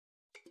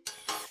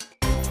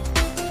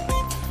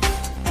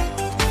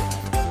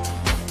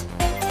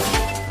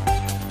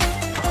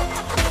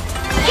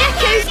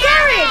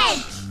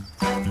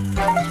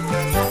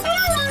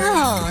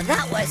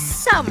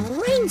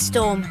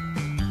rainstorm.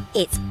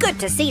 It's good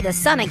to see the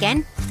sun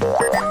again.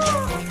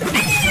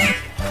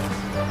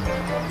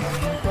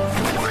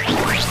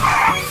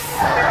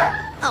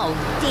 Oh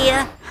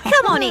dear.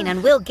 Come on in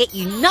and we'll get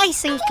you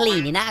nice and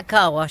clean in our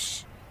car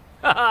wash.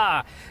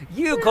 Ha!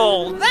 You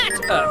call that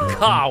a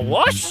car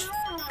wash?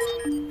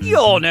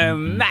 You're no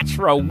match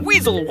for a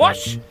Weasel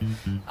wash.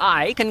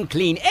 I can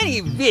clean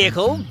any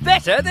vehicle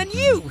better than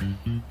you.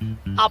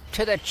 Up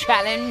to the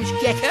challenge,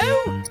 Gecko?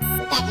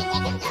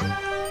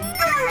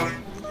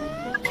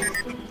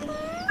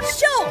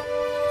 Sure.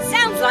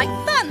 Sounds like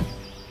fun.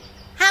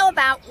 How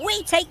about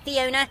we take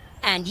Fiona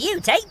and you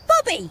take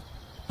Bobby?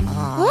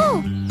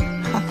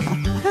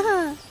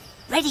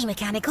 Ready,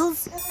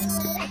 Mechanicals?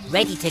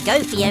 Ready to go,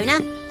 Fiona?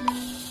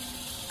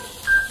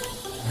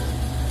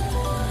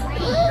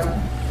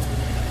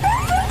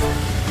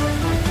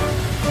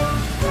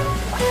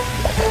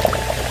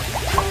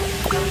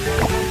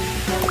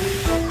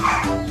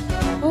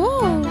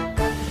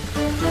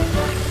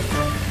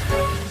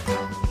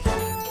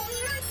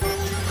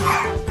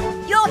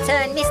 Your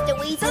turn, Mr.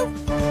 Weasel.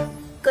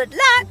 Good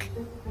luck.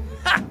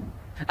 Ha!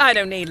 I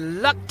don't need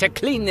luck to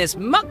clean this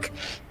muck.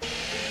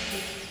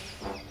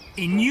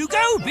 In you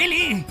go,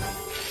 Billy!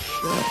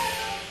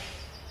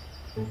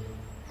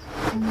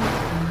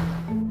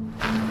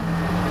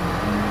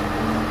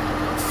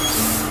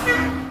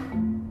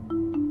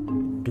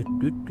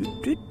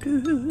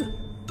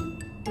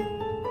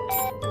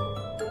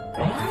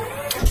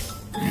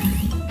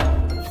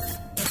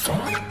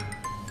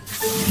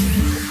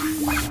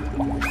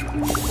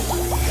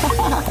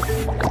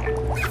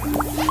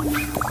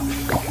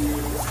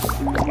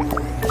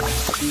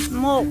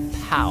 More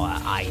power,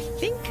 I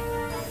think.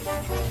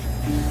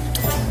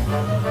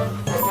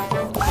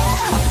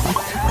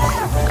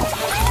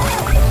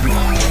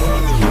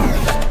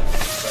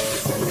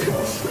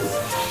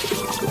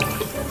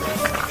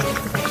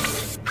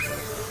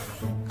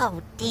 Oh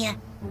dear,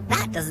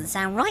 that doesn't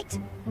sound right.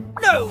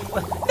 No!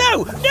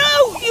 No!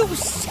 No! You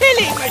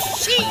silly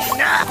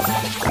machine!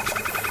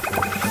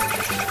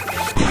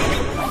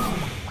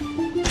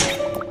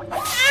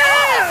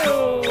 Ow!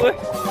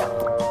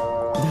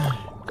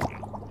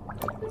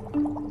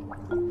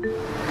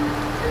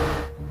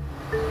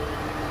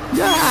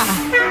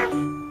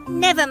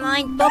 Never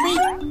mind, Bobby.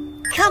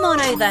 Come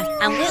on over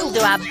and we'll do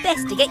our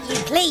best to get you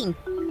clean.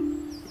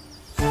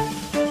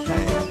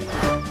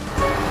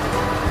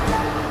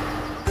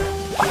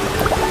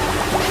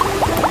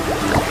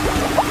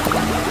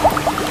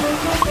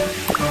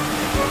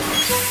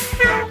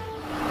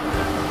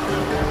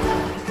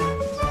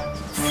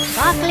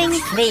 Sparkling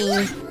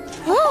clean.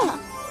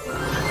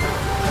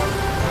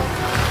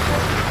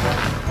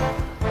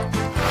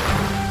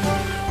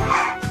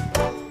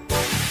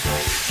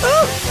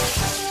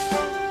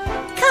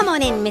 Come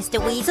on in,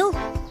 Mr. Weasel.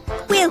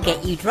 We'll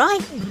get you dry.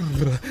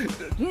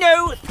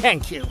 No,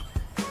 thank you.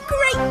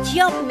 Great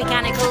job,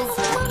 Mechanicals.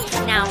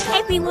 Now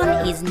everyone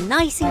is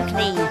nice and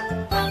clean.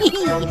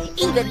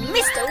 Even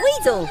Mr.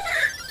 Weasel.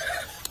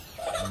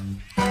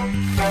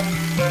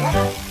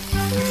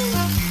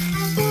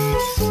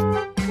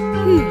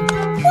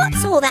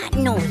 What's all that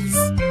noise?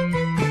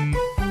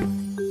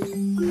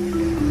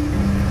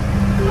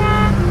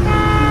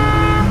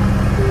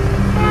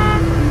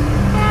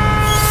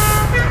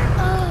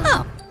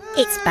 Oh,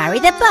 it's Barry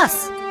the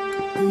bus.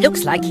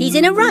 Looks like he's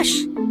in a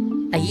rush.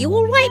 Are you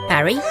all right,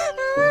 Barry?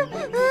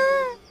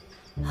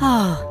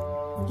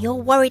 Oh, you're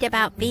worried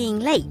about being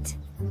late.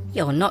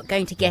 You're not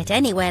going to get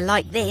anywhere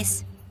like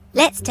this.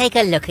 Let's take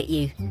a look at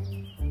you.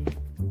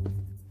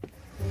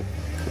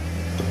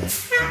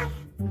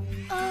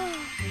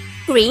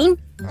 Green,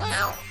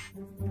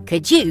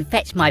 could you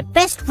fetch my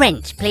best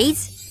wrench,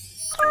 please?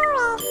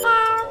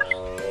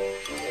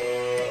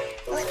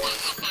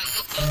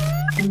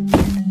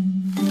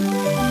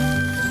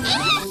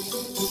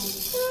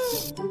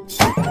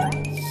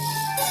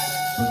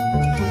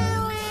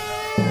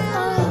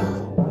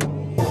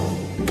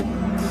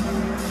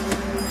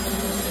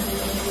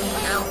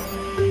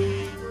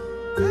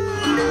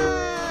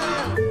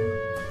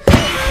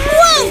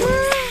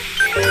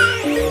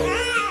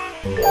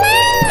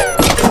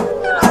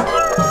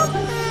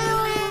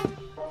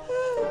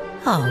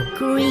 Oh,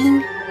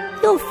 Green,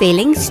 you're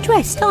feeling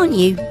stressed, aren't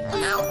you?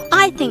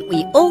 I think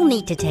we all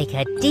need to take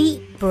a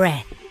deep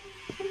breath.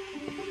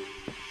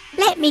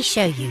 Let me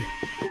show you.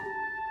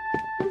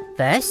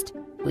 First,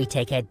 we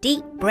take a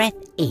deep breath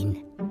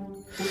in.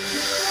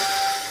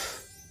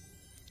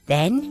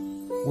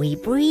 Then, we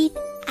breathe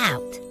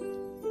out.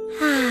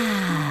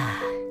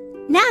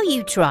 Now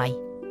you try.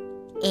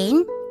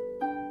 In.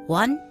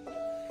 1,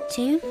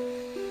 2,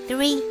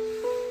 3,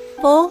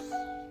 4,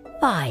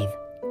 5.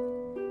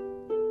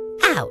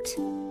 Out.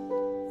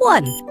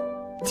 1,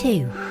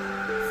 2,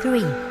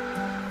 3,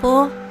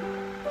 4,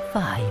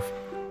 5.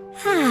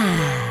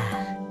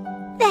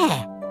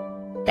 There.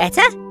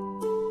 Better?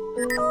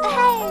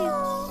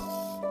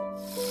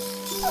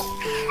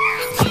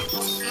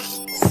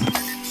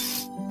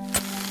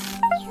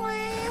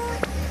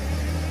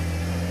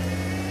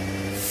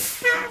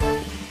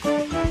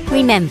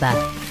 Remember,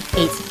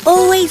 It's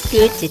always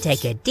good to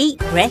take a deep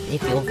breath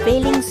if you're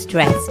feeling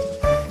stressed.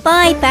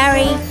 Bye,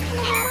 Barry.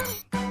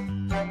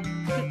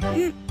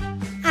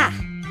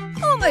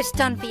 Almost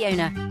done,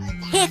 Fiona.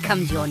 Here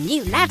comes your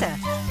new ladder.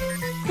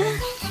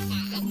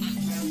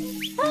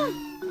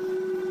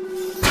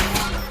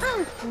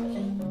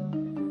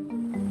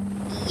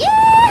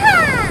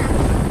 Yeah!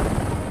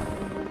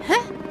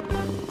 Huh?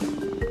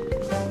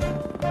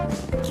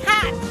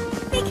 Cat,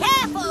 be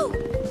careful!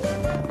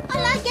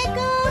 Hola,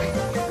 Gecko!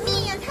 Me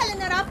and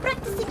Helena are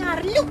practicing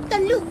our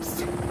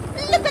loop-the-loops.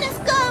 Look at us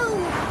go!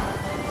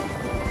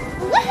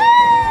 Woohoo!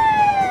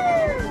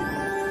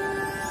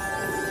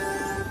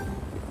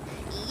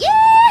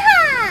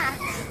 Yeah!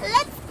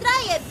 Let's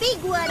try a big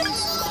one.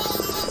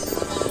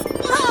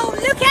 Oh,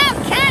 look out,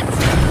 Cat!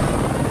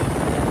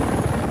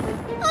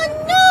 Oh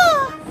no!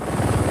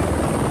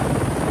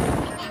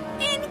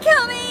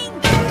 Incoming!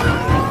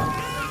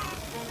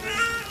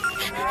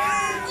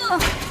 Oh,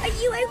 are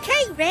you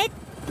okay, Red?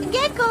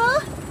 Gecko,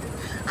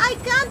 I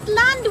can't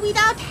land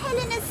without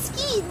Helena's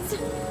skids.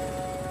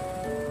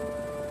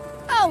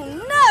 Oh,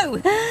 no!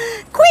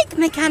 Quick,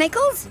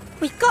 Mechanicals!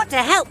 We've got to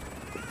help.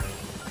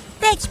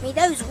 Fetch me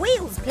those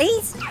wheels,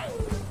 please.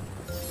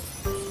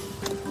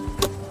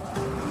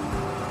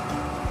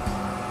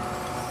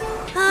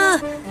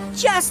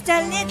 Just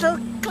a little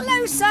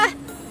closer.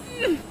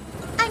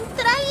 I'm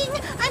trying.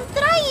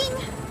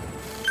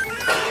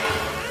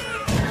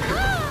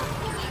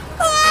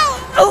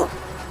 Oh!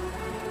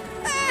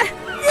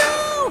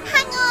 No!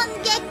 Hang on,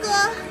 Gecko.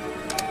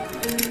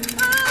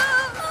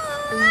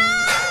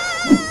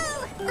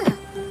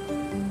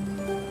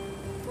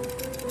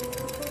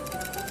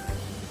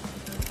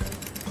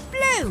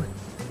 Blue,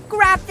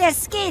 grab their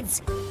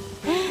skids.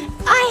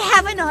 I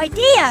have an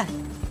idea.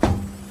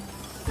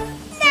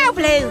 Now,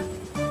 Blue.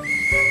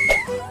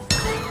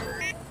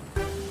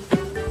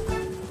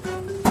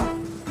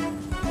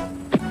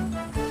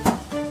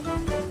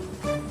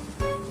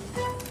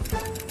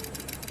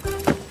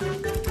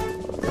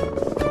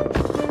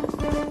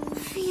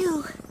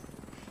 Phew.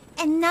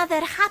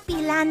 Another happy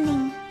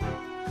landing.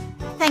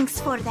 Thanks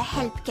for the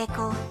help,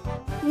 Gecko.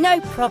 No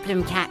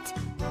problem, Cat.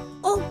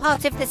 All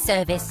part of the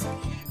service.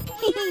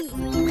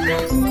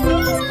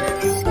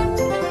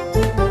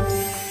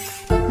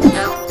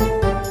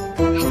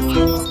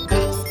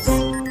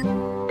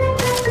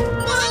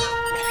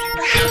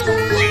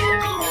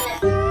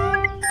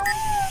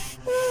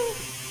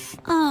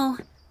 Oh,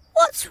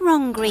 what's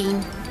wrong,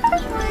 Green?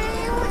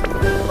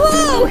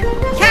 Whoa!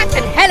 Cat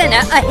and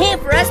Helena are here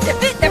for us to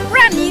fit the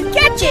brand new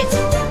gadget.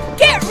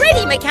 Get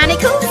ready,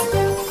 Mechanicals.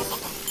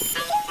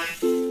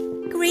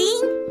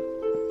 Green?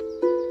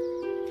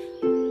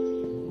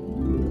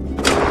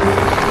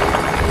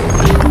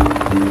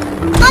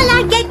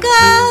 Hola, Gecko!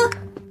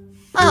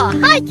 Oh,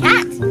 hi,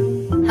 Cat.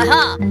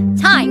 Haha,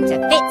 time to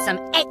fit some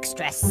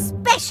extra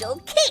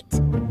special kit.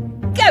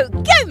 Go,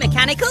 go,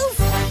 Mechanicals.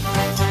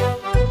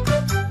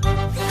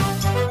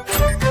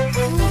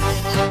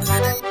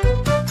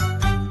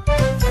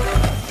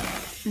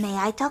 May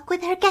I talk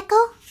with her,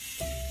 Gecko?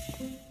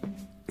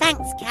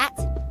 Thanks, Cat.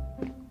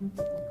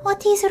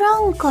 What is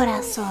wrong,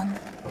 Corazon?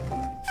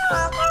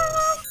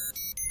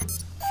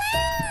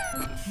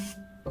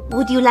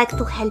 Would you like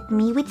to help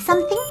me with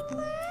something?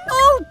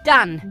 All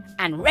done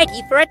and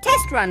ready for a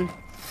test run.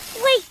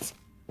 Wait,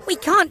 we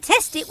can't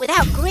test it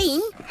without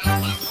Green.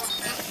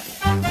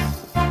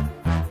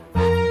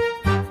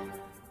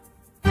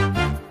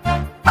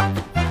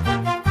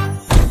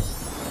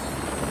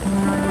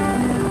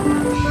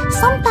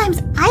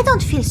 Sometimes I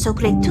don't feel so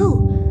great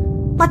too,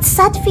 but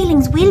sad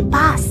feelings will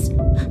pass,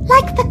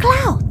 like the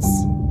clouds.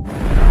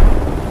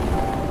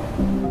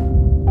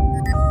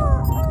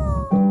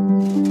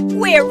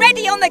 We're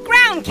ready on the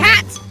ground,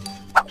 Cat.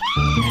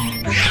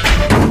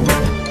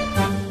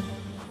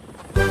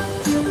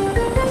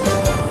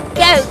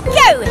 Go,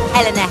 go,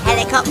 Helena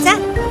Helicopter.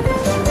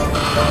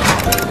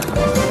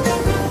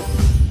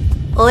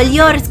 All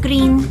yours,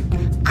 Green.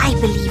 I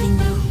believe in you.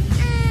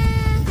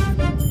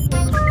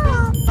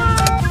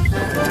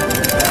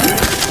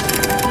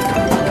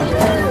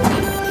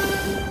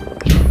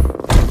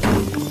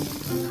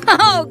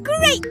 Oh,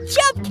 great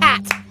job,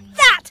 Cat.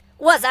 That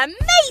was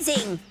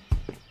amazing.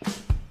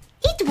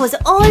 It was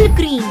all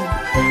green.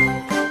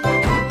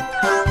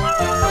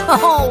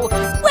 Oh,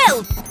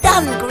 well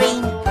done,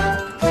 Green.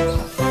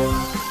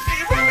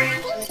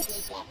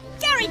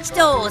 Garage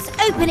doors,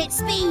 open at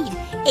speed.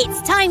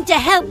 It's time to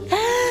help.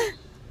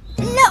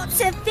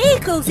 Lots of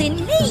vehicles in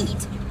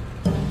need.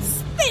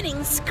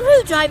 Spinning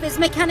screwdrivers,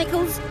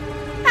 Mechanicals.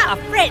 Our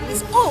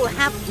friends all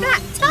have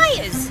flat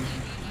tyres.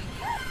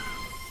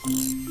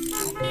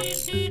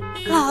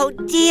 Oh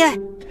dear.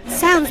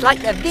 Sounds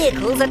like the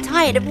vehicles are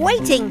tired of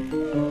waiting.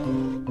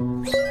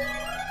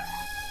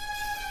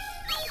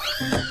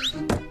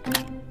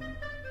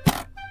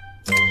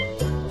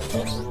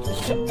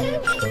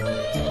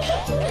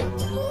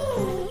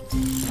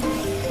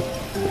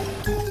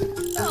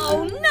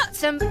 Oh,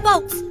 nuts and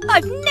bolts!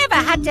 I've never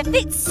had to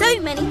fit so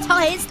many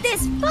tyres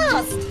this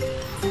fast.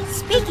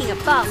 Speaking of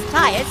fast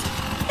tyres,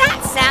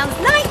 that sounds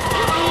like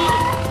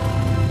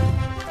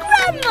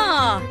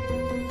Grandma!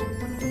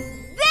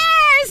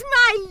 There's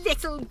my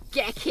little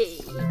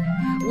Gecky,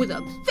 with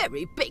a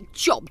very big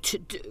job to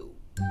do.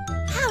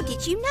 How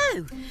did you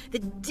know? The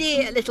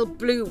dear little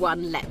blue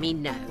one let me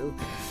know.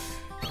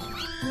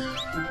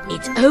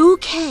 It's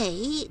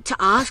okay to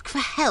ask for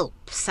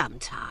help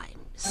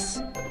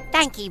sometimes.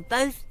 Thank you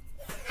both.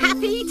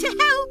 Happy to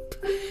help,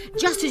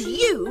 just as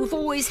you've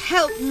always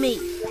helped me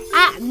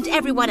and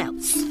everyone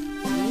else.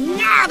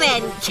 Now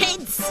then,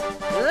 kids,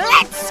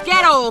 let's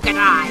get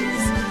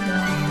organised.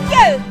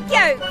 Go,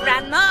 go,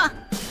 Grandma!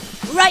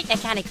 Right,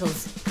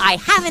 Mechanicals, I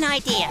have an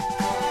idea.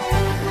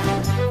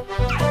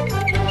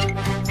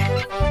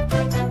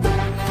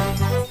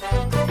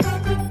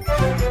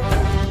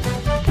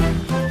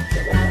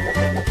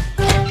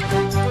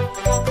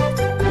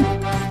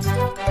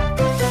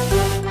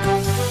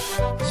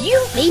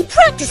 You've been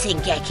practising,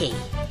 Gecky.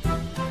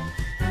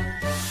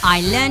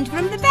 I learned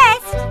from the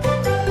best.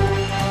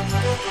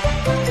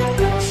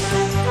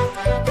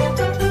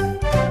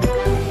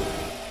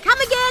 Come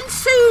again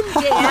soon,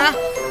 dear.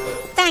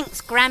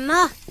 Thanks,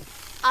 Grandma.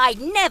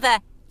 I'd never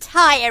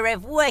tire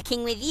of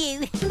working with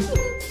you.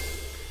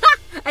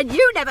 And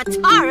you never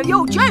tire of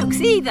your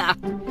jokes either.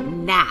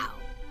 Now,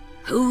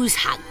 who's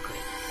hungry?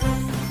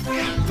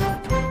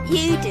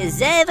 You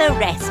deserve a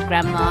rest,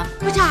 Grandma.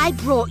 But I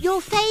brought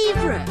your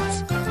favourite,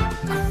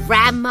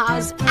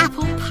 Grandma's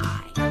apple pie.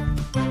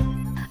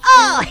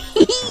 Oh,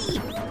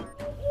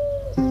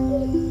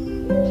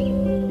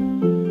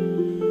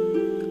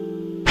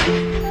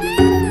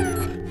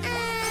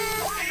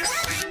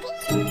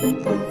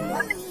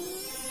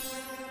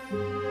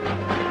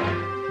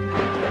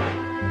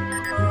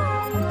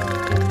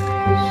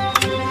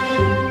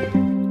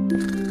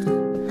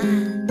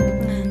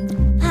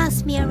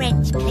 pass me a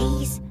wrench,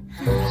 please.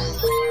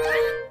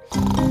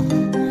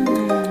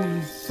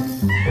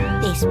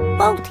 This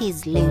bolt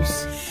is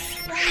loose.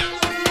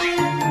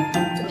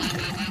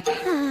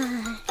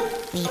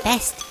 We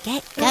best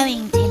get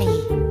going,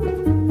 Tilly.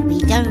 We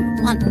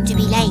don't want to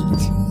be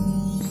late.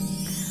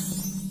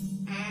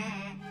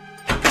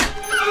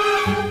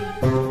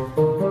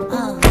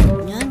 Oh,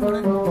 no.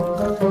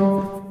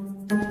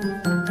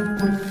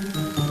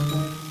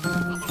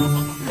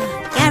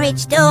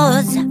 Garage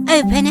doors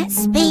open at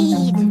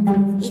speed.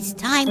 It's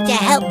time to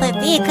help a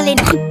vehicle in...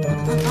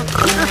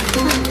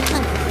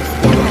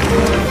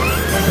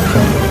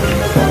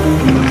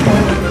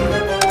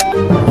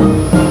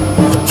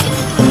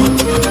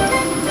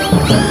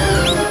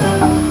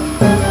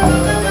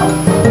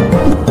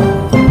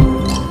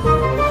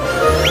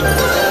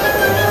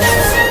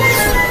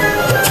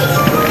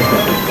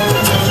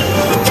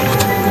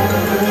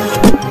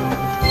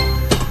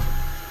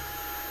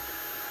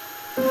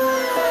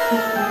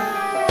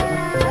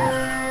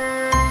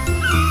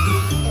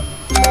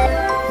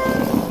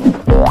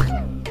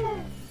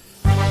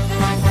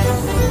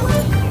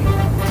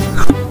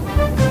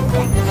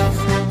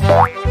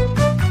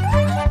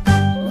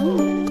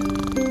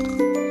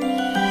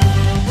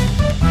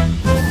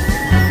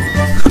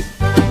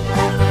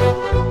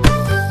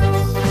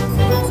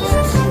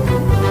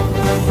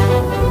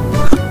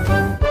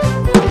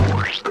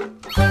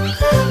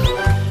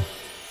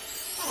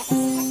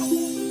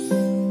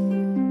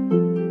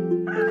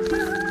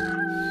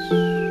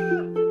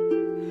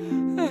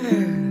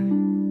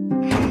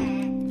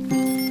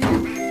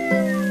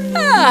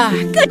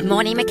 Good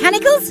morning,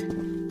 Mechanicals.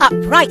 Up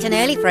bright and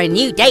early for a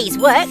new day's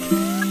work.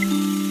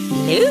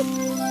 Blue?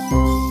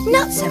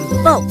 Nuts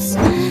and bolts.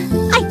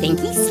 I think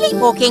he's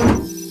sleepwalking.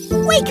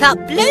 Wake up,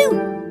 Blue.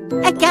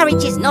 A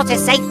garage is not a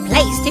safe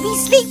place to be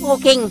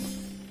sleepwalking.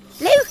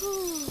 Blue?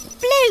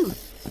 Blue?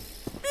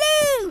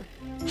 Blue!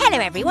 Hello,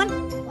 everyone.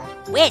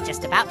 We're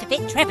just about to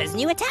fit Trevor's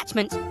new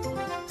attachment.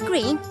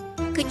 Green,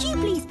 could you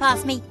please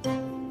pass me...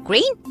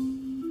 Green?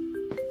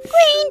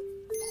 Green?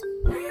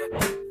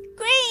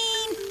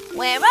 Green,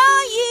 where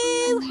are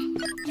you?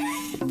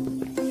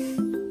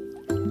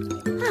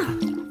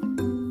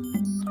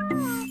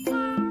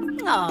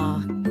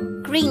 Oh,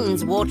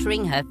 Green's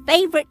watering her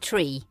favourite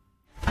tree.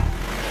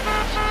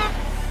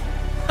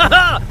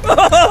 Out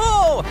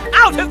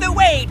of the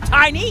way,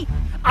 Tiny!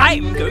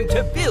 I'm going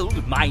to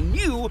build my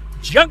new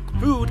junk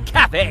food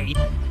cafe,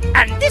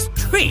 and this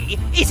tree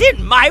is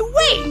in my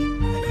way!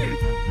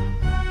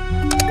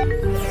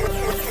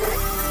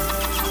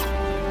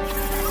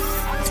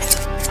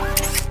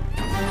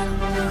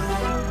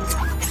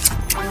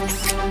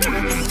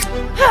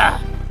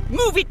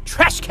 Move it,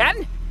 trash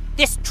can!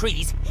 This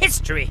tree's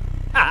history!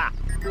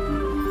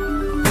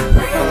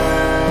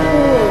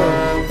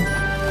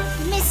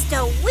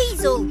 Mr.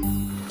 Weasel,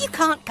 you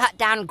can't cut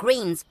down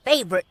Green's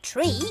favourite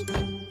tree.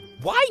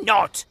 Why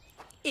not?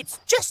 It's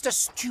just a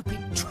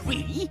stupid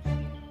tree.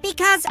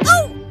 Because,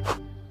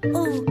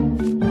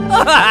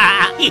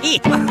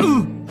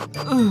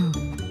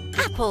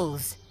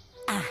 apples.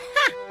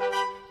 Aha!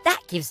 That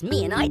gives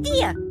me an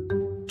idea.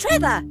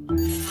 Trevor!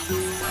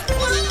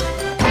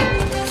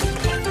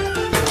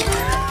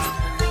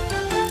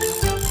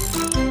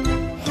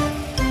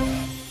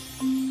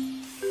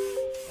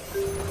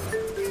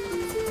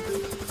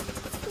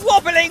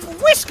 Wobbling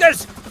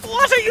whiskers!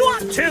 What are you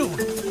on? too.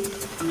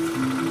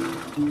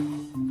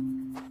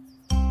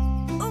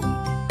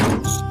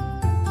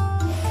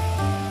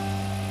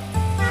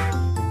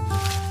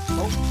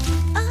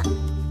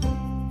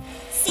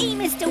 See,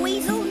 Mr.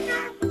 Weasel?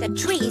 The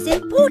tree is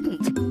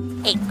important.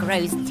 It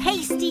grows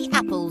tasty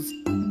apples.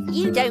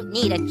 You don't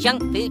need a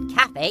junk food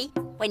cafe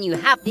when you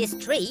have this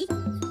tree.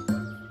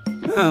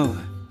 Oh,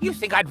 you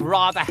think I'd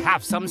rather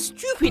have some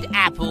stupid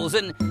apples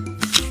and...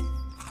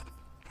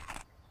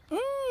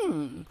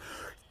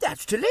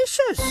 That's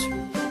delicious.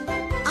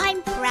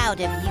 I'm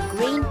proud of you,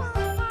 Green.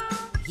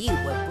 You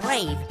were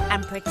brave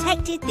and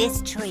protected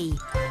this tree.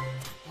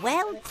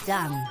 Well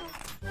done.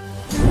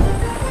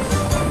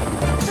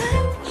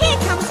 Here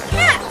comes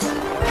Cat!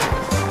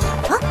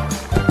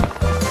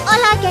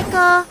 Hola,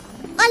 Gecko.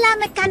 Hola,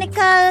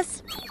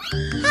 Mechanicals.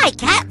 Hi,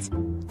 Cat.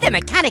 The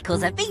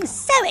Mechanicals have been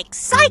so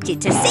excited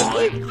to see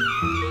you.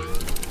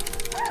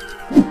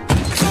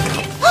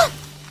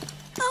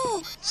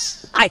 Oh,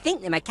 I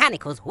think the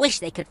Mechanicals wish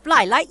they could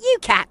fly like you,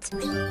 Cat.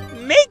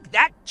 Make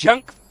that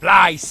junk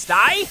fly,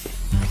 Sty.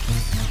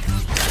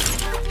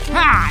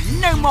 Ah,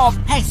 no more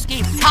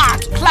pesky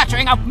parts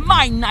cluttering up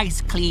my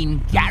nice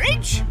clean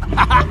garage.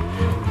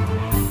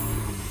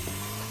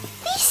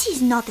 This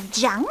is not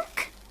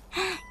junk.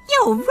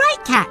 You're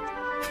right, Cat.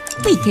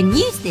 We can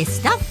use this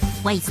stuff.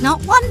 Waste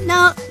not, want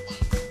not.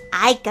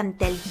 I can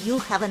tell you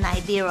have an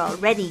idea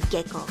already,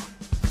 Gecko.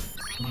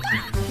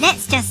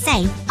 Let's just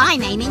say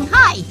I'm aiming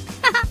high.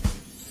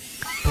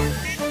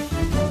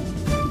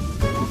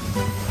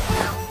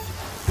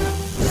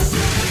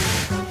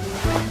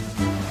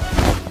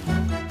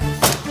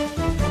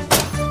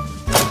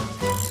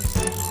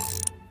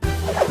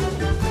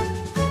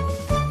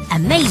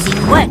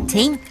 Amazing work,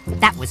 team.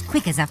 That was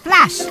quick as a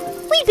flash.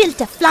 We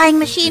built a flying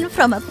machine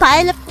from a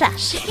pile of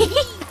trash.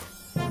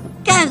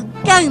 Go,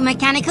 go,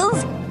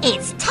 Mechanicals.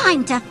 It's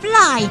time to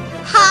fly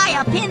high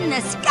up in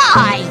the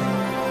sky.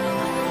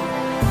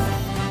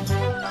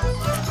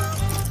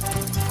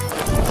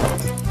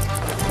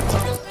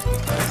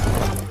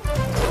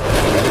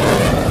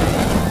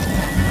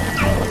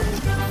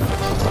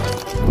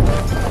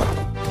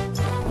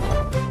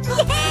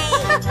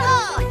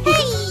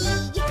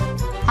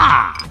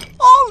 Ah,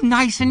 all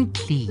nice and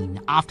clean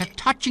after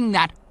touching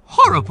that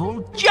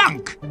horrible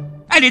junk.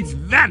 And it's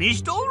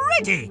vanished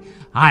already.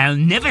 I'll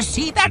never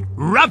see that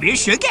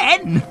rubbish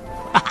again.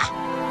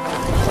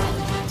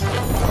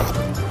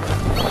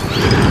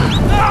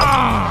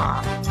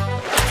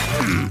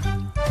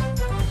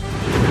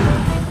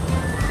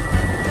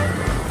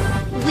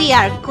 We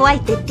are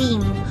quite a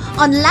team,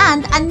 on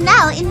land and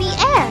now in the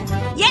air.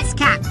 Yes,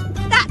 Cat,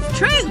 that's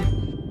true.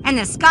 And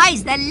the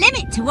sky's the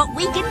limit to what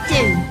we can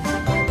do.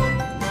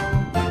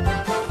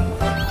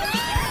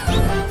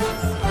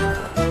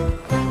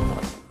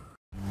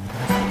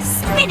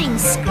 Spinning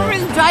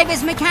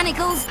screwdrivers,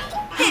 Mechanicals.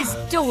 This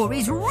door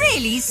is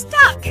really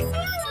stuck.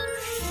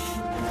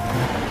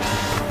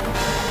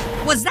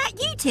 Was that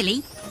you,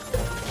 Tilly?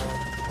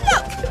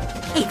 Look,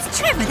 it's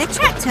Trevor the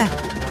tractor.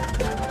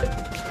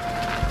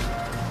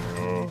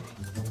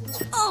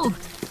 Oh,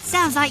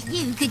 sounds like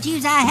you could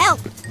use our help.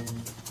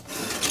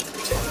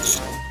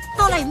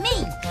 Follow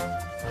me.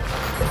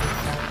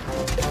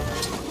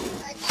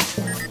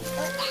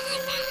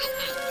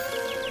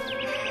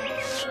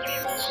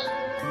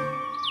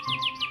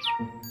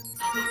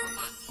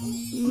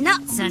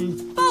 Nuts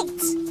and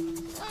bolts.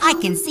 I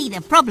can see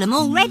the problem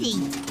already.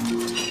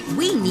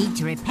 We need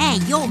to repair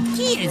your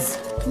gears.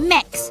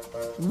 Mex,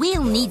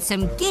 we'll need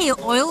some gear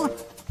oil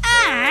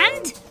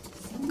and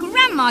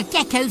Grandma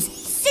Gecko's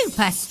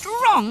super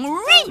strong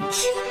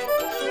wrench.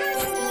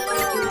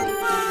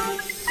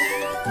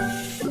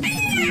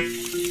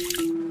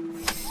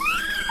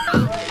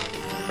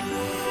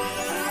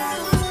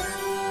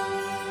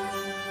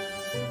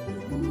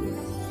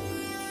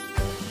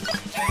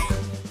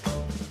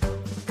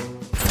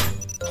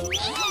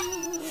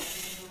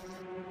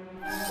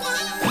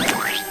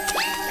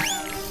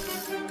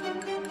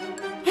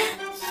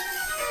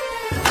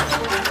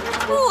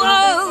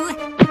 Whoa!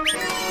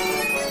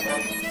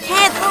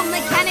 Careful,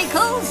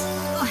 Mechanicals.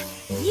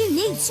 You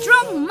need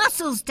strong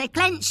muscles to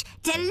clench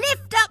to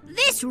lift up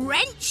this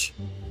wrench.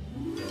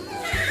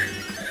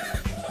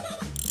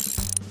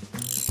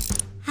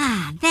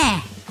 Ah,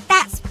 there.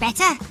 That's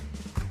better.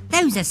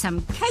 Those are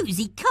some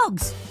cosy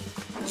cogs.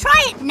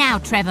 Try it now,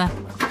 Trevor.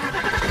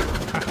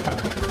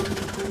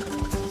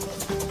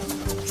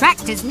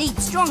 Tractors need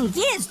strong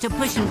gears to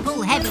push and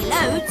pull heavy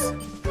loads.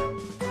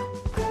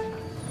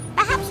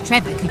 Perhaps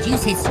Trevor could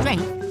use his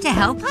strength to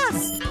help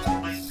us.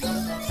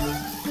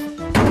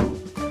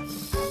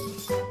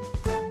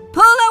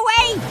 Pull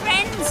away,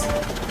 friends!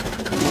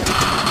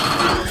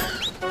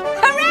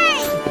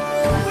 Hooray!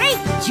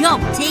 Great job,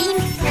 team!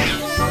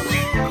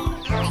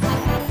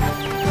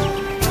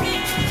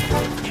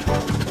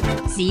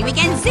 See you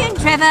again soon,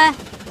 Trevor.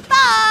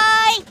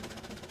 Bye!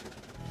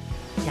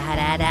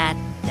 Da-da-da-da-dee-doo.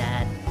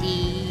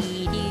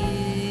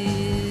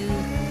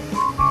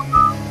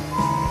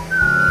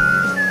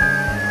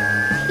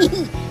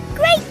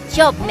 Great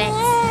job, Mex.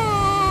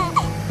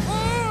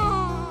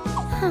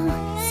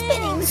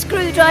 Spinning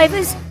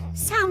screwdrivers.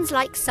 Sounds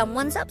like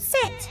someone's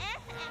upset.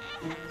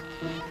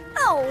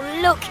 Oh,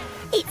 look,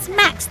 it's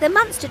Max the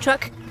monster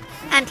truck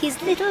and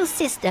his little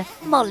sister,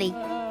 Molly.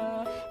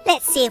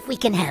 Let's see if we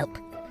can help.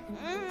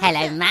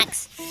 Hello,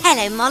 Max.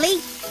 Hello,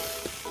 Molly.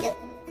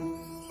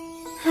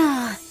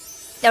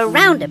 The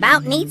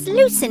roundabout needs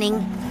loosening.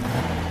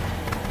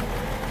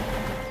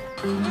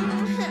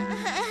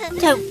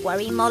 Don't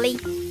worry, Molly.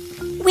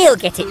 We'll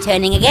get it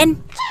turning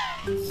again.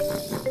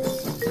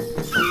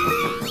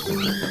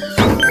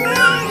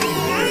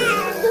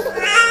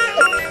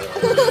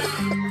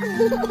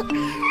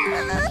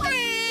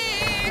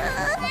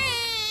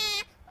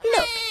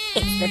 Look,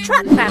 it's the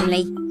truck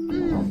family.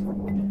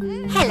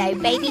 Hello,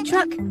 baby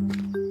truck.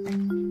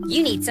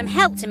 You need some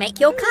help to make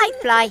your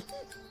kite fly.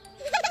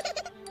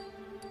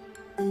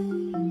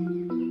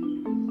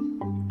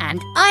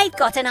 And I've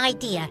got an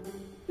idea.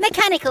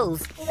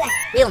 Mechanicals.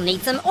 We'll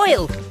need some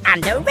oil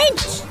and a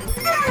wrench.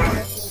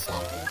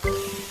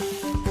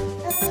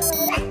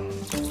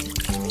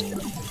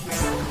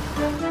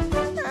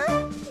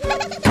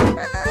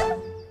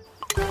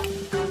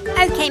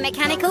 Okay,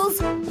 mechanicals,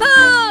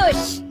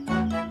 push!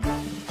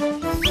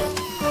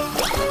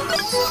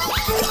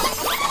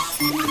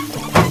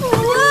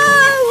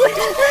 Whoa!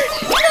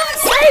 Not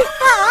so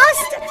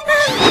fast!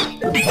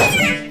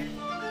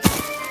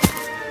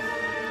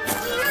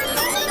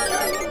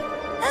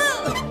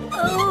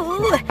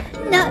 Oh,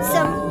 nuts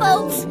and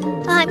bolts.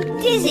 I'm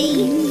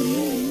dizzy.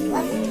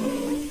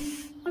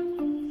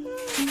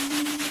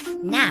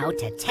 Now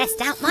to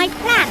test out my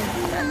plan.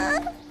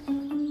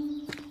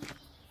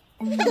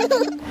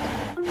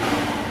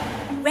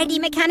 Ready,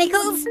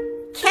 mechanicals?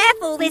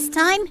 Careful this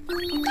time.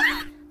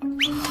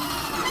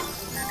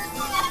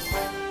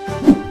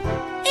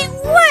 It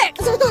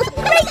worked!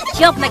 Great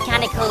job,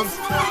 mechanicals.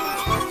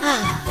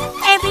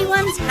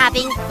 Everyone's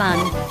having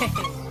fun.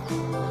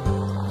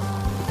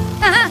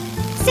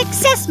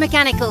 Success,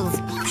 mechanicals.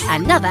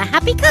 Another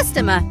happy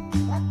customer.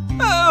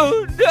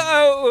 Oh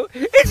no!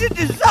 It's a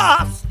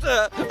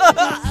disaster!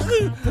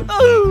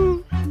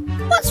 Oh.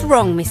 What's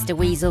wrong, Mr.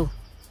 Weasel?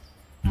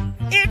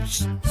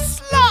 It's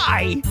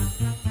Sly!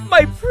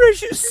 My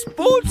precious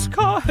sports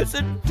car has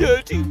a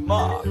dirty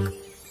mark.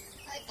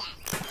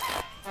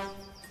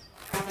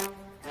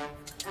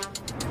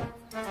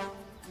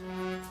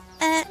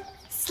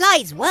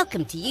 Sly's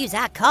welcome to use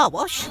our car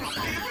wash.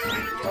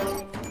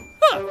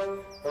 Huh.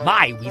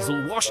 My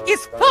Weasel wash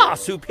is far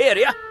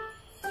superior.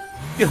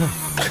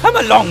 Come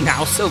along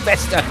now,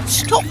 Sylvester.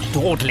 Stop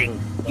dawdling.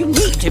 You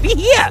need to be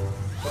here.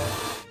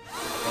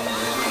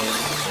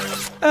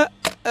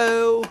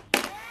 Uh-oh.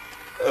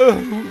 Oh,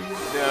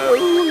 no.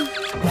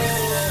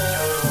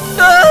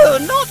 No,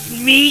 not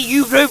me,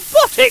 you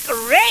robotic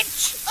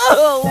wretch.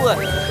 Oh.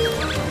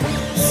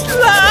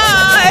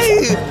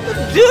 Sly!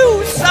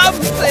 Do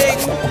something.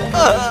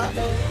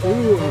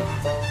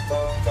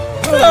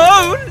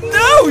 Oh,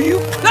 no, you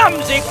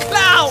clumsy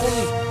clown.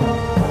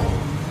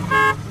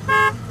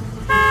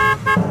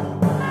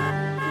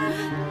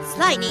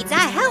 Sly needs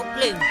our help,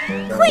 Blue.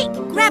 Quick,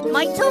 grab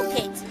my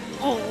toolkit.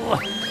 Oh.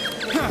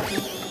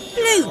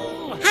 Blue,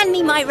 hand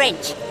me my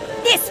wrench.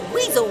 This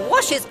Weasel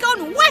wash has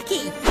gone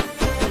wacky.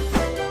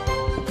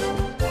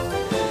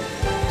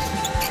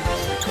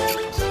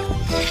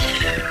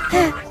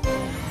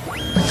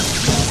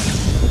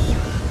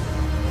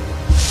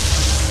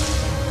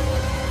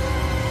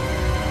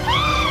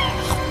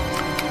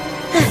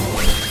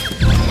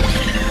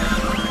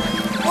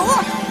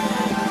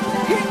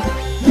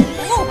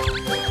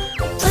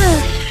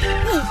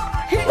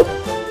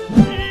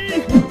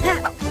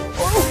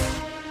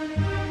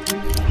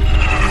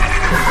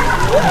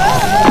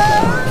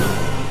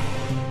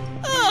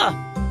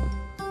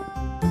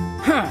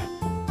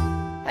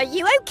 Are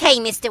you okay,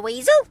 Mr.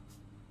 Weasel?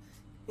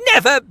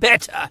 Never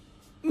better.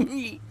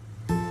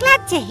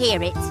 Glad to hear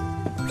it.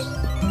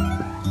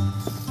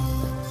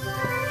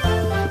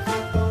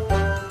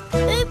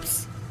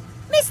 Oops,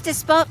 missed a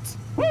spot.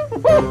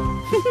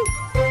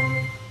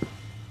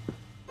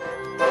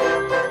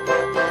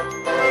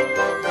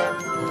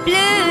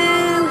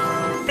 Blue!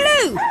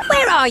 Blue,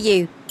 where are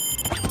you?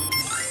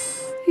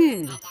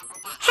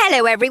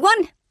 Hello,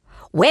 everyone.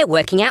 We're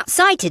working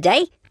outside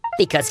today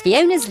because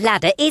Fiona's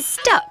ladder is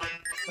stuck.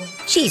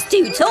 She's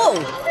too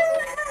tall.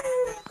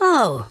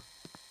 Oh.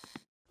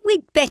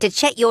 We'd better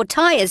check your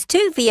tyres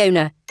too,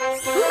 Fiona.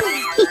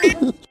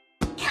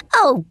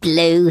 Oh,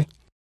 Blue.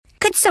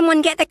 Could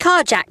someone get the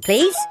car jack,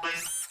 please?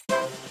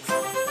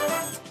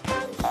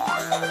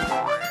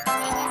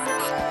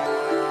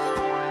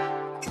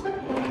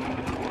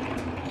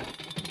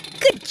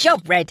 Good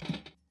job, Red.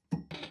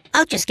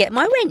 I'll just get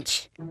my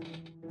wrench.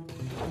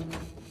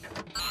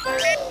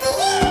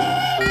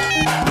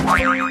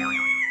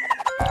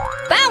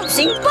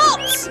 Bouncing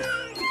box!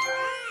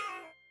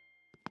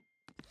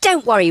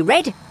 Don't worry,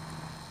 Red.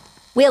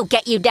 We'll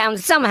get you down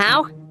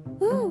somehow.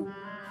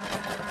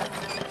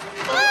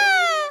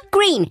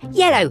 Green,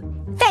 yellow,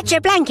 fetch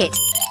a blanket.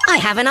 I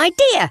have an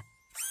idea.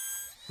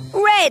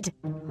 Red,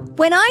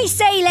 when I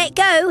say let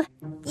go,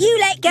 you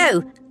let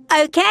go,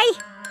 okay?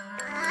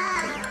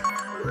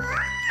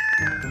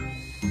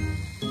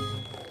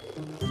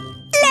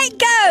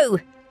 go!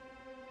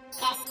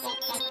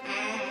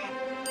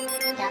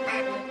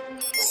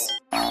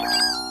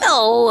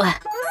 Oh!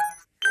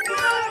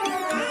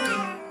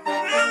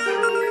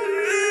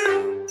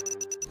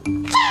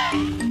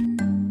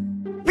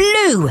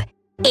 Blue,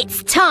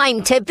 it's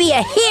time to be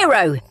a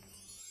hero!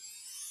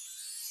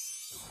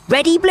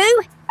 Ready,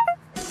 Blue?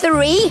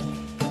 3,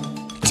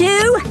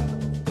 2,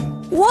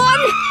 1,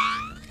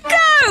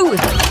 go!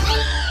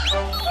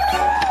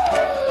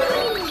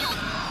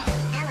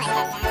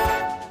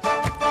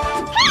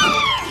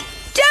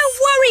 Don't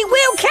worry,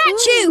 we'll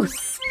catch you!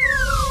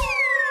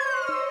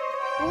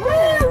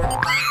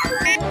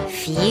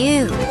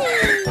 Phew!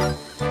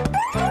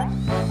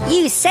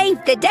 You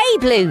saved the day,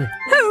 Blue!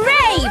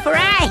 Hooray for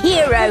our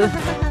hero!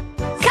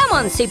 Come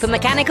on, Super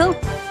Mechanical.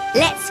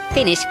 Let's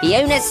finish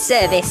Fiona's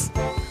service.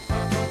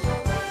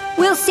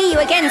 We'll see you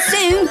again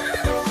soon.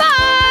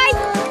 Bye!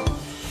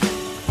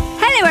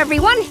 Hello,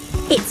 everyone.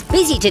 It's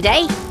busy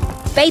today.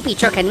 Baby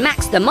Truck and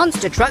Max the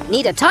monster truck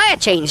need a tyre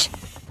change.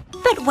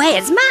 But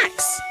where's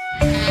Max?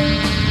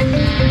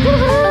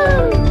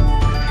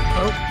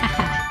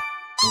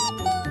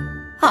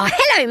 Oh,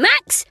 hello,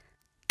 Max.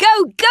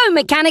 Go, go,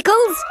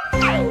 Mechanicals.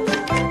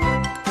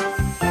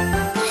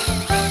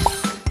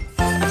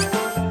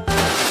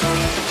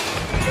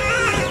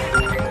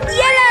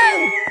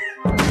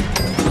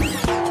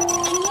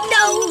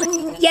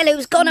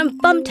 Yellow's gone and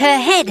bumped her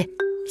head.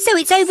 So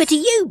it's over to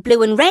you,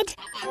 Blue and Red.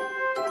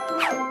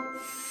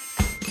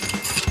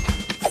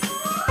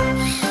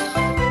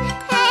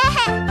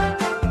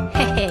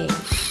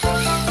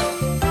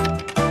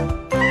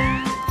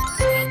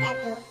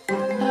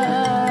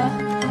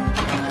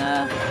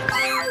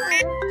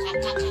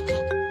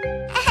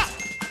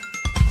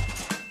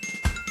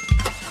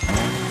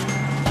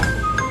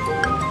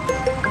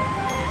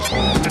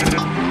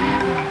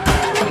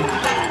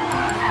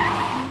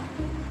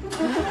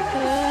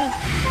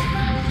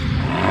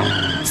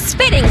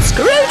 Spinning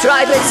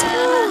screwdrivers!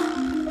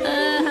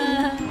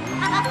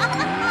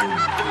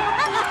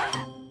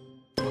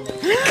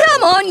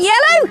 Come on,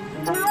 Yellow!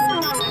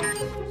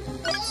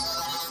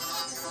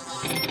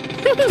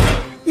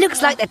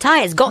 Looks like the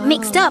tyres got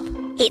mixed up.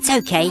 It's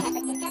okay.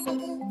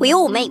 We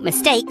all make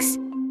mistakes.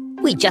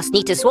 We just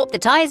need to swap the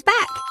tyres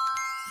back.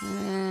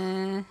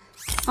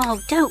 Oh,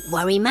 don't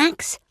worry,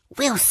 Max.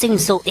 We'll soon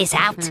sort this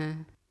out.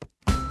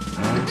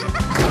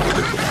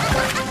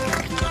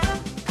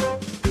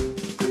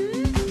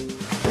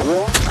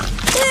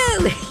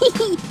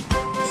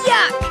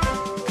 Yuck!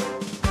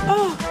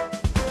 Oh.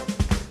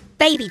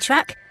 Baby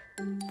Truck,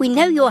 we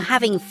know you're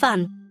having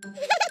fun,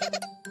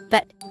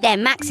 but they're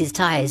Max's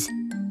tyres.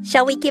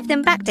 Shall we give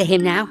them back to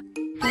him now?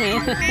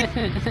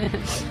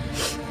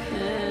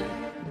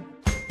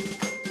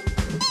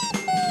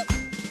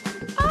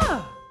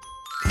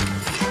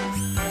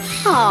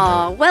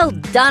 Oh, well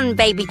done,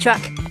 Baby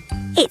Truck.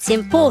 It's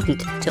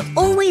important to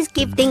always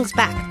give things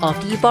back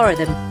after you borrow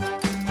them.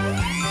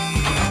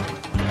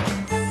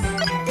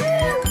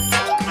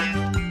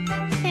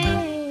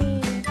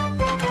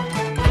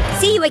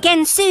 See you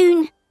again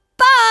soon.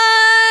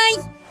 Bye!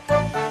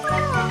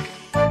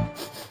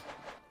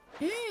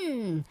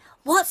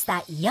 What's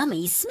that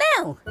yummy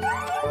smell?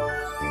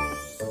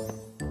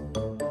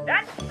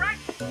 That's right,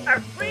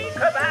 a free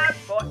kebab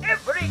for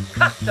every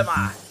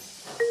customer.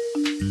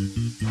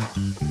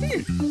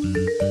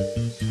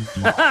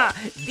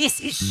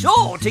 This is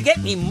sure to get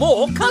me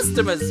more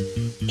customers.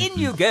 In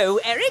you go,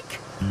 Eric.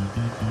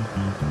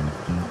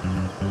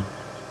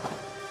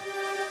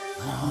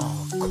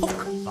 Oh,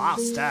 cook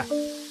faster.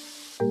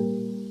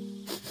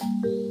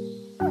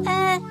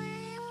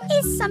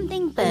 Is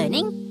something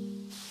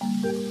burning?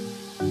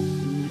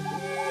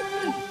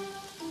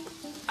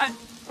 Ow!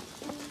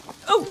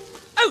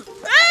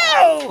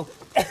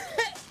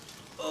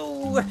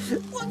 Oh,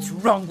 what's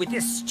wrong with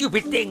this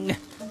stupid thing?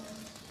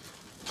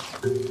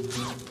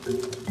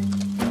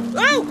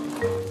 Oh!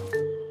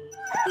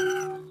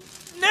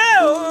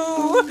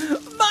 No!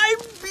 My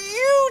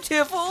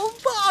beautiful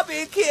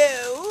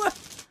barbecue!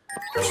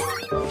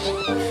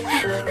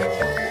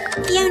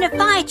 Fiona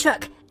Fire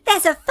Truck,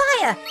 there's a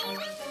fire!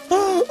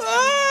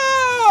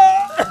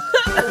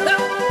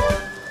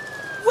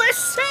 We're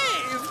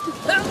saved!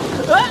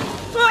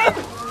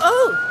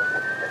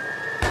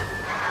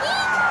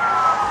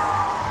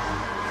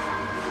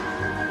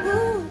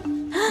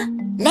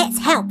 Let's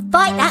help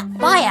fight that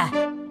fire!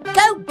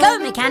 Go, go,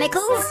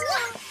 Mechanicals!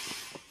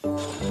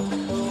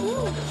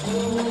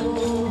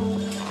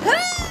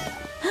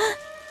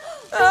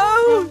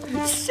 Oh,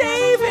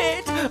 save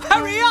it!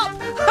 Hurry up!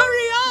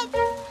 Hurry up!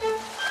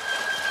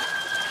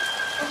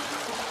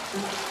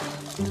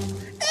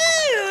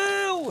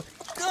 Ew!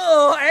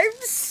 Oh, I'm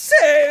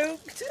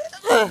soaked!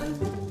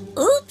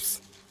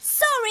 Oops!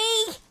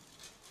 Sorry!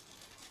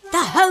 The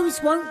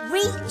hose won't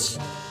reach!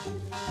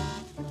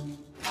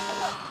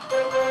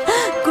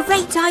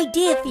 Great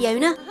idea,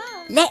 Fiona!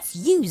 Let's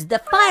use the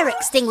fire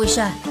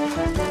extinguisher!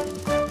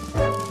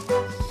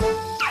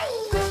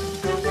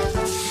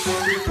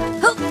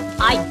 Oh,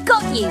 I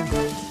got you!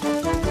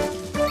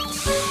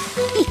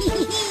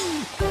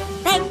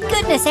 Thank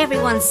goodness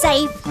everyone's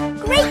safe!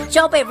 Great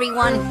job,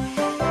 everyone.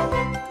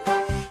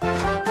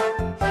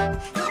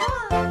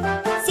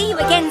 See you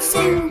again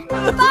soon.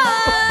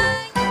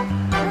 Bye.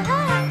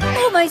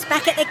 Almost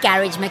back at the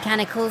garage,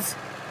 Mechanicals.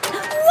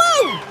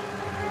 Whoa!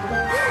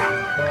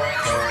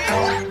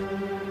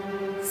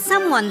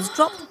 Someone's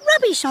dropped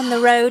rubbish on the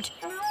road.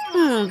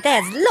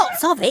 There's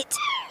lots of it.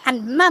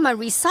 And Mama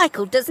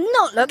Recycle does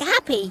not look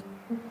happy.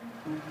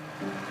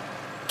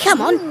 Come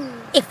on,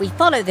 if we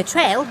follow the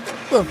trail,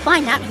 we'll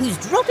find out who's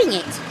dropping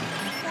it.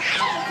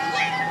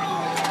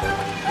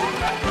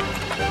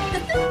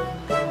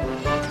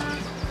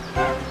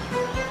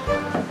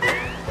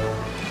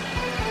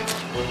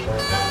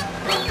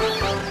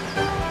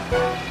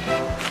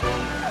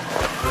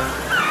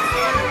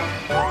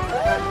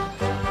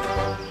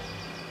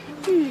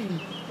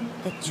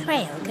 The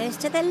trail goes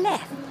to the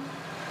left.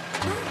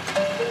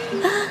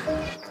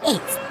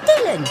 It's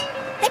Dylan,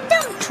 the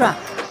dump truck.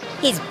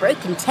 His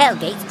broken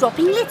tailgate's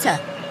dropping litter.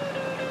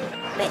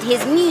 But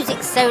his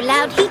music's so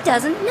loud he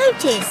doesn't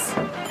notice.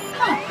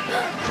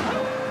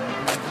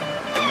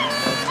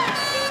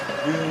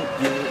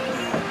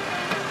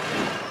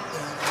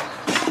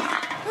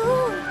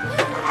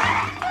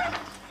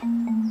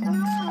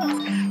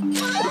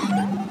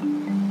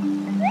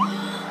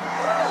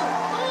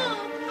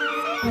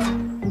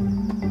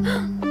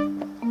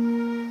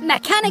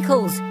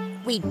 Mechanicals!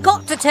 We've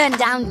got to turn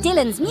down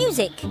Dylan's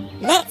music.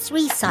 Let's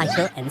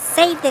recycle and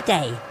save the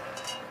day.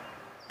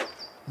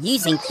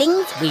 Using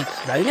things we've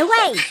thrown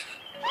away.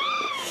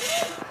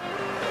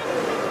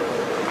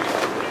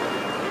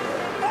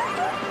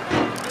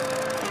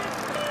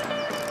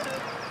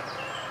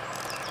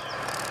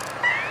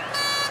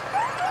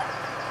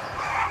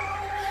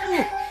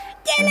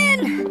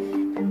 Dylan!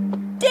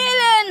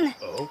 Dylan!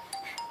 Oh?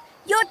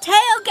 Your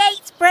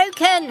tailgate's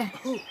broken.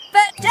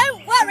 But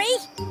don't worry,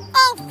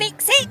 I'll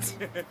fix it.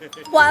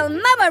 While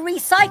Mama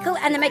Recycle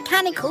and the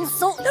Mechanicals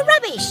sort the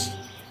rubbish.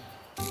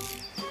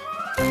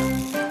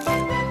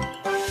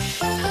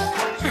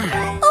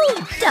 All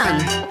done.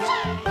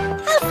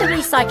 How's the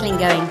recycling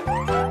going?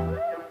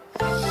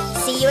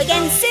 See you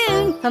again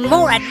soon for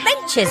more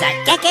adventures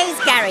at Gecko's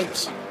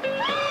garage.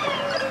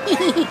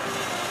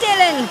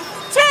 Dylan,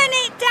 turn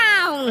it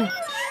down.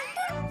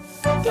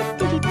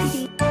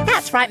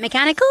 That's right,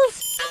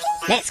 Mechanicals.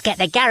 Let's get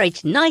the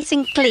garage nice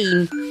and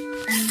clean.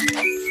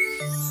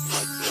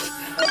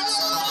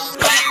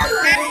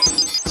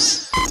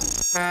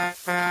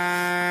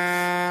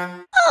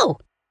 Oh,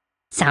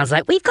 sounds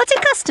like we've got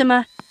a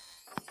customer.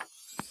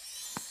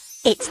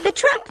 It's the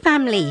Truck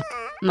family.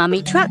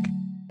 Mummy Truck,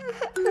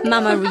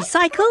 Mama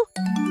Recycle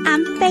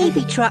and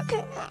Baby Truck,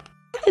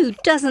 who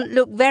doesn't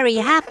look very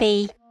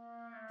happy.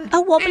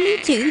 A wobbly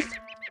tooth?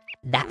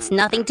 That's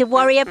nothing to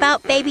worry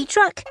about, Baby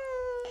Truck.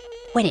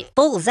 When it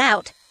falls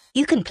out,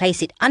 you can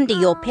place it under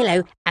your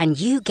pillow and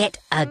you get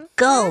a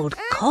gold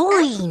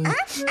coin.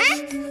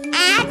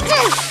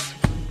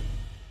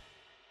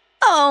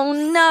 Oh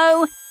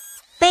no!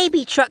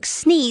 Baby Truck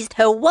sneezed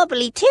her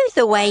wobbly tooth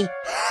away.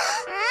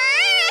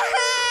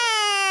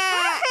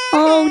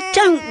 Oh,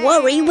 don't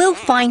worry, we'll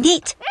find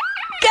it.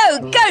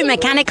 Go, go,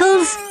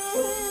 Mechanicals!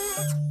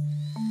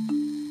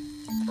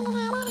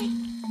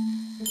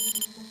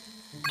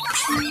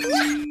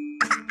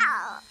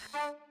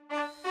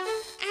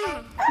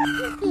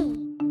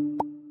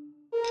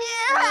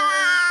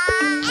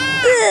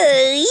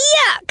 Ugh,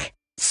 yuck!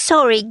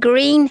 Sorry,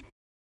 Green.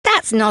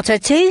 That's not a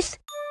tooth.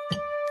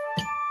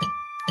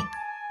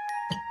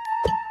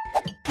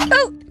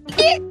 Oh!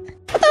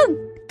 Oh!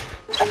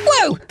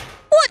 Whoa!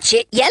 Watch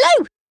it,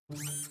 Yellow!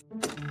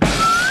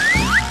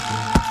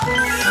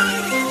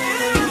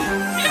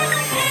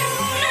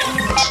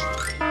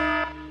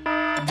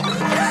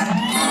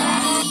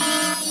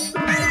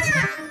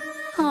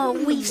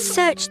 Oh, we've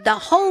searched the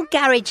whole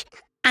garage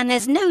and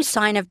there's no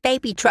sign of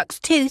Baby Truck's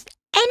tooth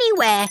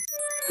anywhere.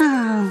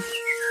 Oh.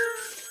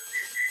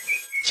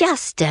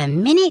 Just a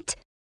minute.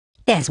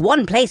 There's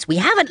one place we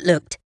haven't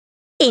looked.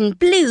 In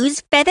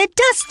Blue's feather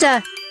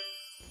duster.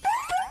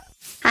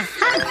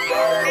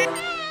 Aha!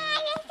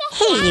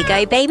 Here you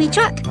go, Baby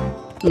Truck.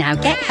 Now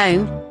get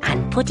home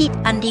and put it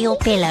under your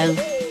pillow.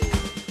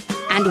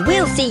 And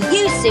we'll see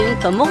you soon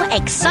for more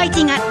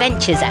exciting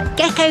adventures at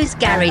Gecko's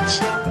garage.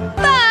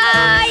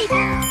 Bye!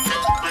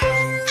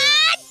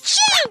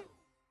 Achoo!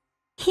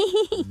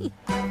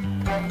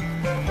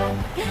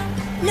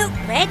 Look,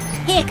 Red,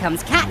 here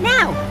comes Cat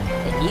now.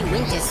 The new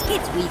winter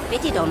skids we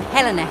fitted on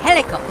Helena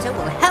Helicopter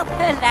will help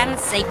her land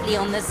safely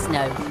on the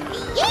snow.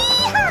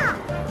 Yeehaw!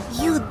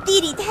 You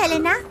did it,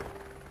 Helena.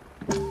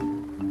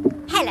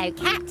 Hello,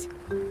 Cat.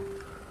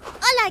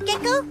 Hola,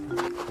 Gecko.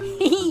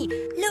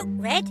 Look,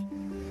 Red.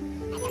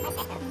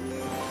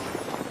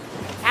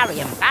 Harry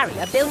and Barry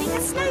are building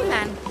a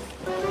snowman.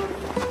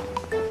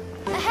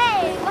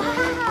 Hey,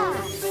 wahaha.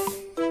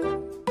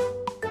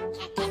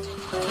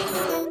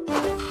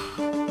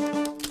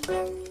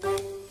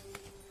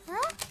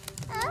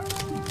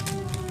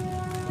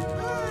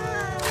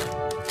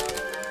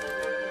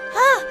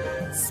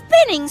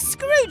 Spinning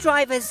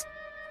screwdrivers.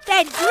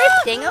 They're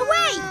drifting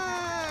away.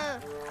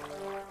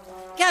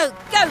 Go Go,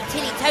 go,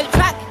 Tilly Tow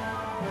Truck!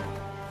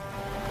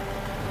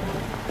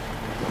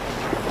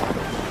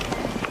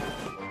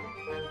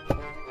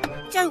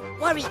 Don't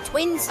worry,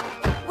 twins.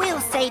 We'll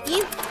save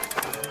you.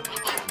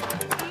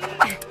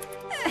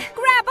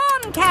 Grab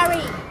on,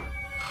 Carrie!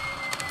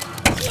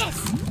 Yes!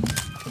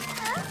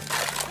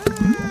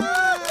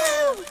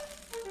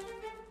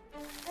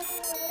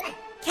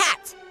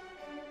 Cat,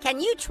 can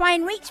you try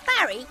and reach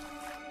Barry?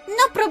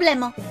 No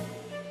problema.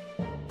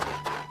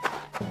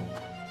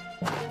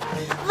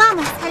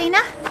 Vamos,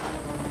 Karina.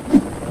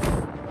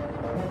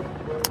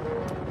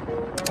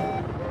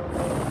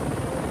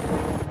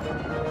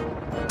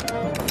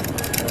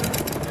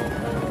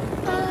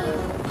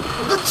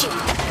 Gucci.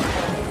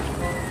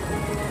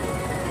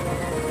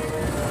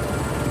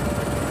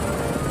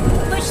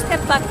 Push the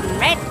button,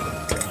 Red.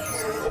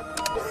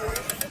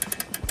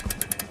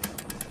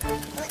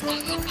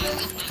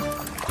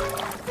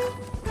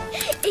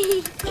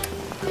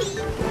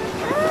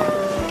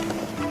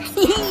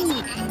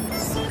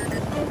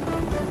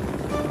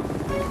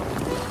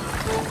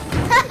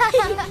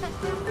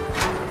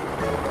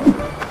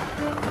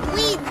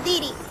 We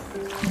did it.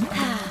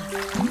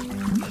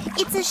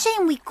 It's a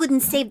shame we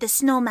couldn't save the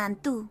snowman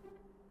too.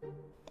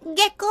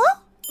 Gecko?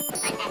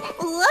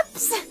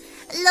 Whoops.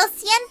 Lo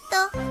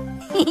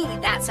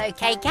siento. That's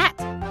okay, Cat.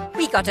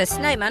 We got a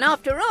snowman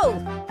after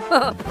all.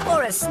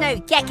 Or a snow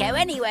gecko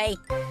anyway.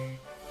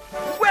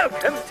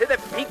 Welcome to the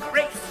big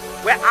race,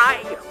 where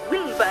I,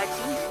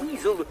 Winberty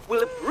Weasel,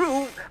 will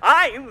prove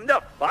I'm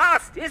the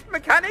fastest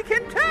mechanic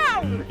in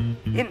town!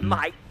 In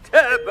my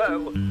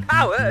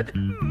turbo-powered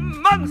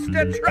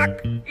monster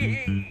truck!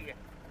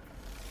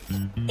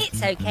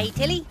 It's okay,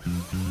 Tilly.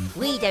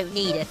 We don't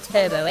need a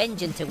turbo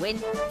engine to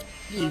win.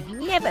 You've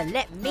never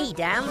let me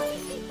down.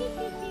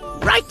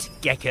 Right,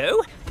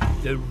 Gecko.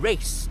 The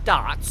race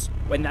starts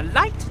when the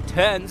light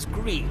turns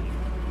green.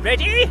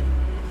 Ready?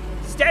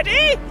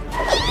 Steady?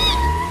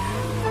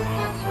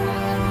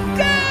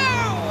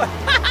 Go!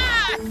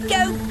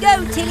 Go,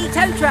 go, Tilly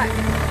Tow Truck.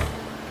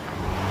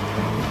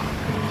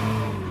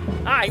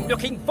 I'm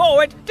looking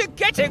forward to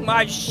getting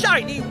my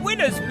shiny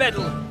winner's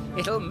medal.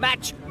 It'll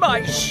match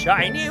my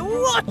shiny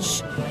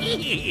watch.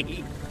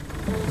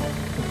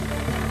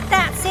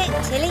 That's it,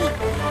 Tilly.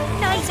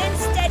 Nice and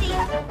steady.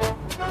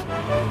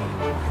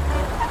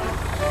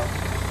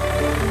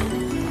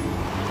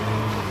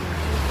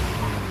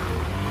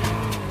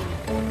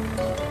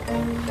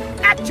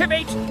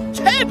 Activate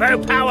turbo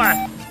power!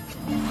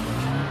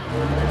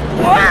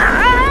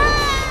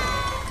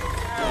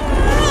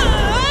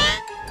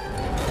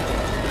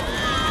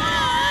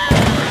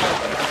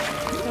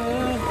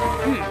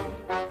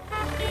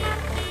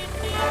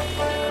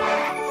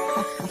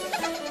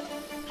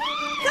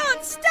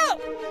 Can't stop!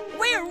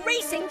 We're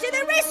racing to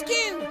the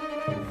rescue!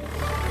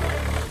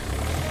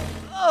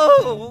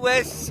 Oh,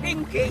 we're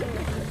sinking!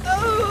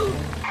 Oh,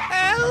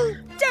 hell!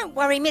 Don't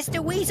worry, Mr.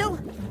 Weasel.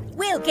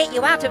 We'll get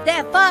you out of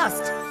there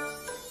fast.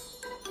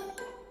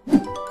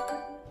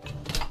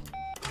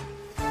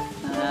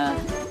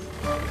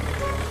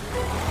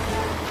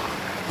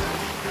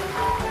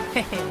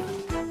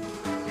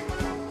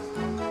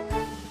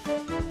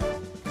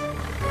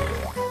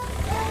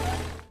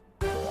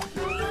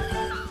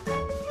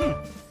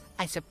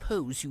 I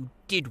suppose you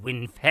did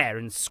win fair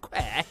and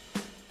square,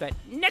 but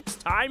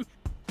next time,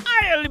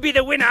 I'll be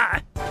the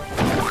winner!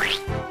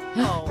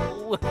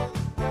 Oh.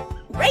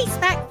 Race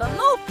back for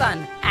more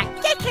fun at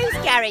Gecko's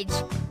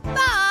Garage.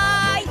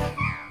 Bye!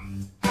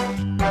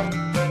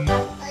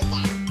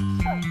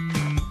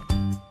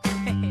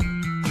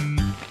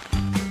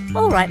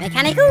 All right,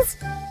 Mechanicals.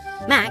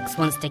 Max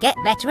wants to get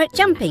better at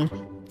jumping,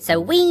 so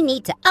we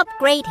need to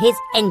upgrade his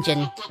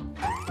engine.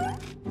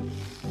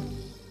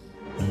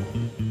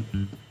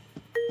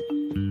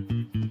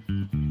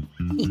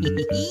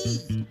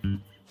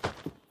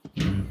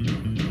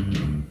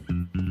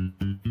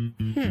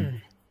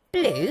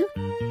 Blue,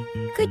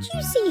 could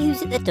you see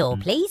who's at the door,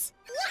 please?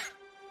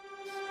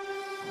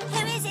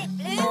 Who is it,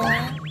 Blue?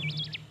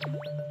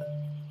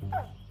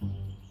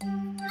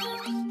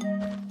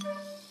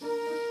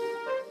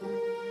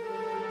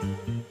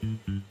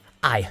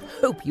 I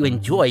hope you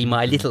enjoy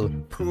my little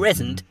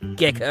present,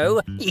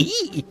 Gecko.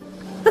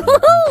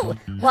 Ooh,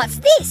 what's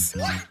this?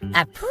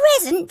 A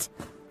present?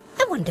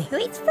 I wonder who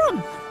it's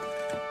from.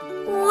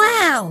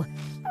 Wow!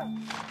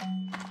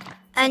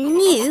 A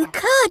new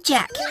car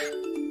jack.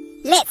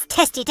 Let's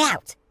test it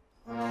out.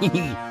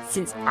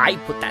 Since I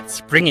put that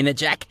spring in the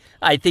jack,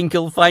 I think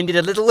you'll find it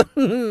a little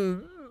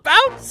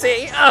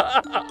bouncy.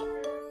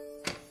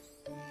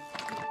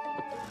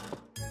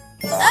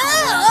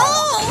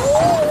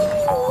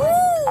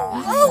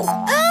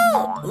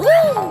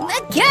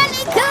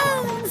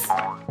 Mechanicals!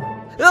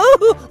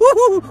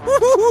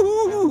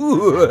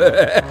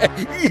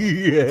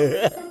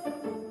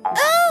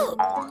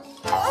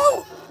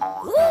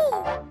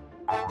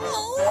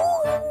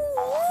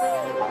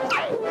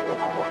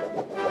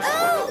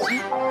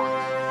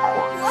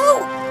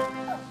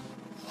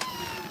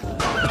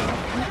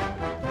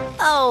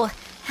 Oh,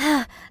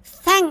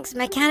 thanks,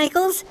 Thanks,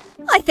 Mechanicals.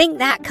 I think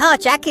that car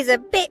jack is a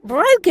bit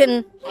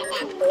broken.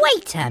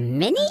 Wait a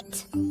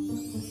minute.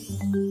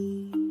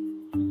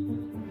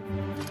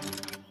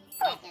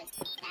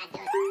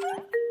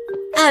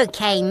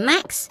 OK,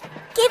 Max,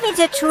 give it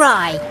a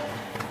try.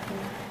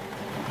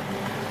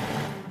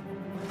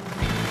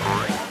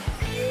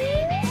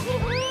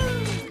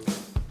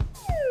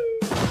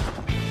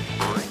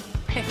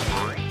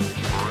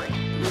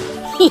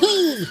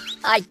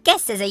 I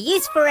guess there's a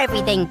use for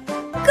everything.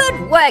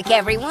 Good work,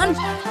 everyone.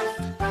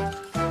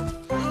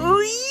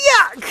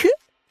 Yuck!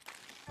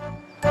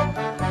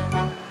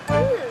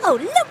 Oh,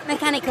 look,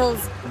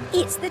 Mechanicals.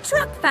 It's the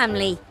truck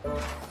family.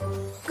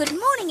 Good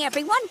morning,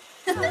 everyone.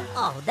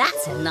 Oh,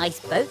 that's a nice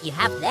boat you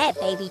have there,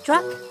 baby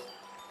truck.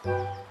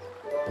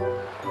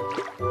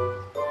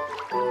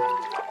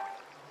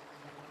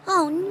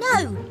 Oh,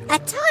 no, a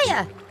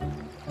tyre.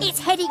 It's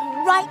heading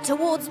right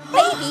towards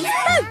baby's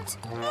boat.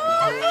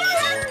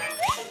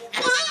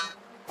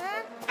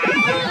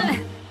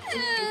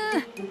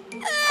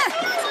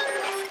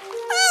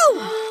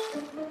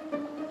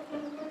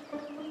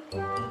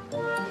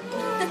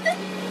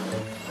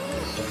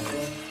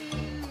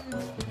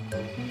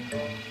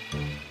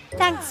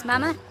 Thanks,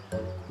 Mama.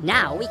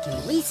 Now we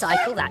can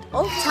recycle that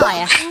old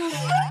tyre.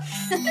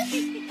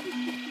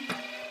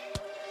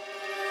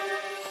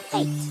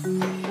 Wait,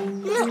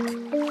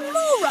 look,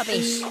 more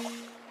rubbish.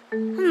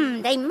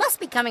 They must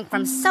be coming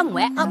from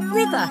somewhere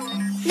upriver.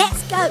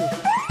 Let's go.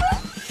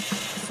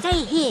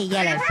 Stay here,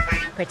 Yellow.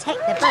 Protect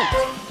the boat.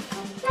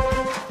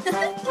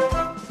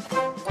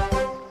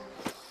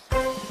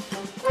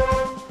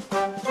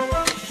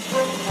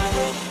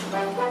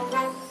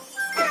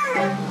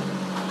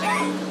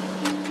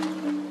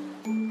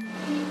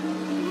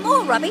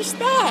 More rubbish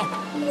there.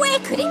 Where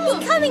could it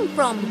be coming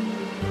from?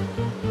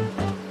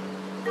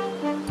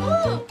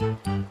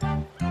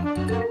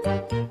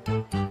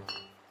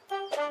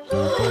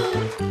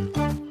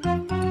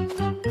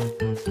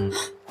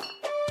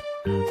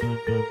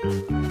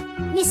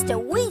 Mr.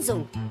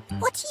 Weasel,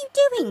 what are you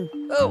doing?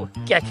 Oh,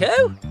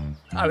 Gecko,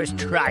 I was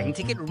trying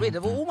to get rid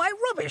of all my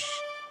rubbish.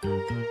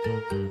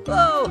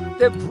 Oh,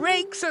 the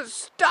brakes are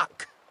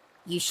stuck.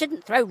 You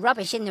shouldn't throw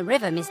rubbish in the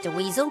river, Mr.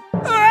 Weasel.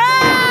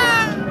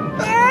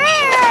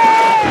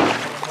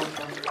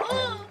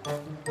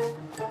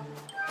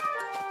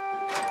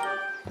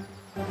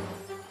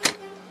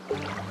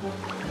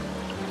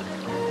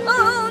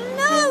 Oh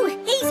no!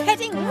 He's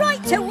heading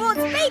right towards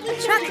Baby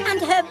Truck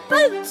and her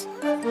boat.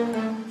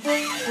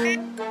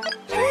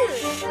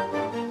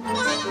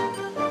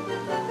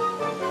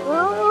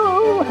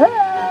 Oh,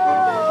 help!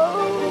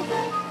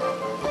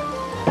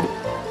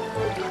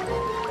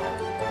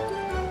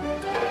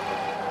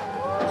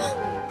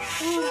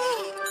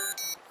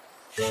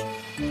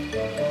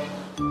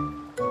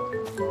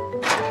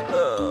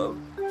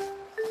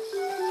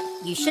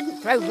 You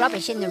shouldn't throw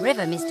rubbish in the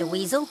river, Mr.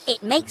 Weasel.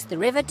 It makes the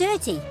river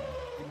dirty.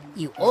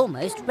 You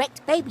almost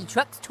wrecked Baby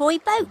Truck's toy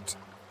boat.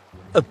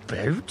 A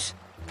boat?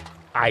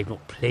 I've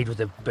not played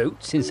with a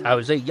boat since I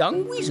was a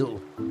young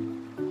weasel.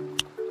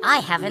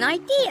 I have an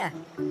idea.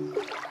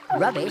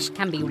 Rubbish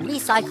can be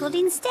recycled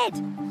instead.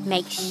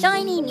 Make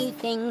shiny new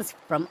things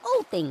from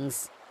old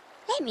things.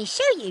 Let me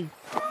show you.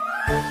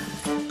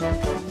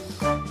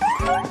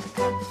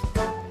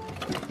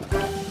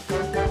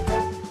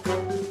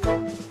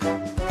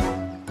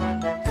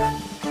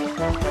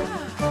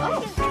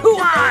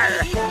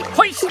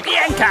 Hoist the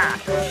anchor!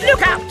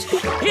 Look out!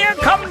 Here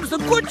comes the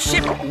good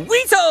ship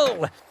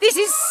Weasel! This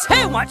is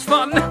so much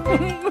fun!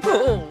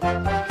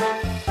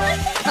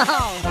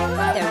 Oh,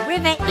 the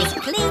river is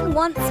clean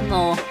once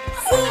more.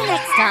 See you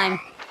next time.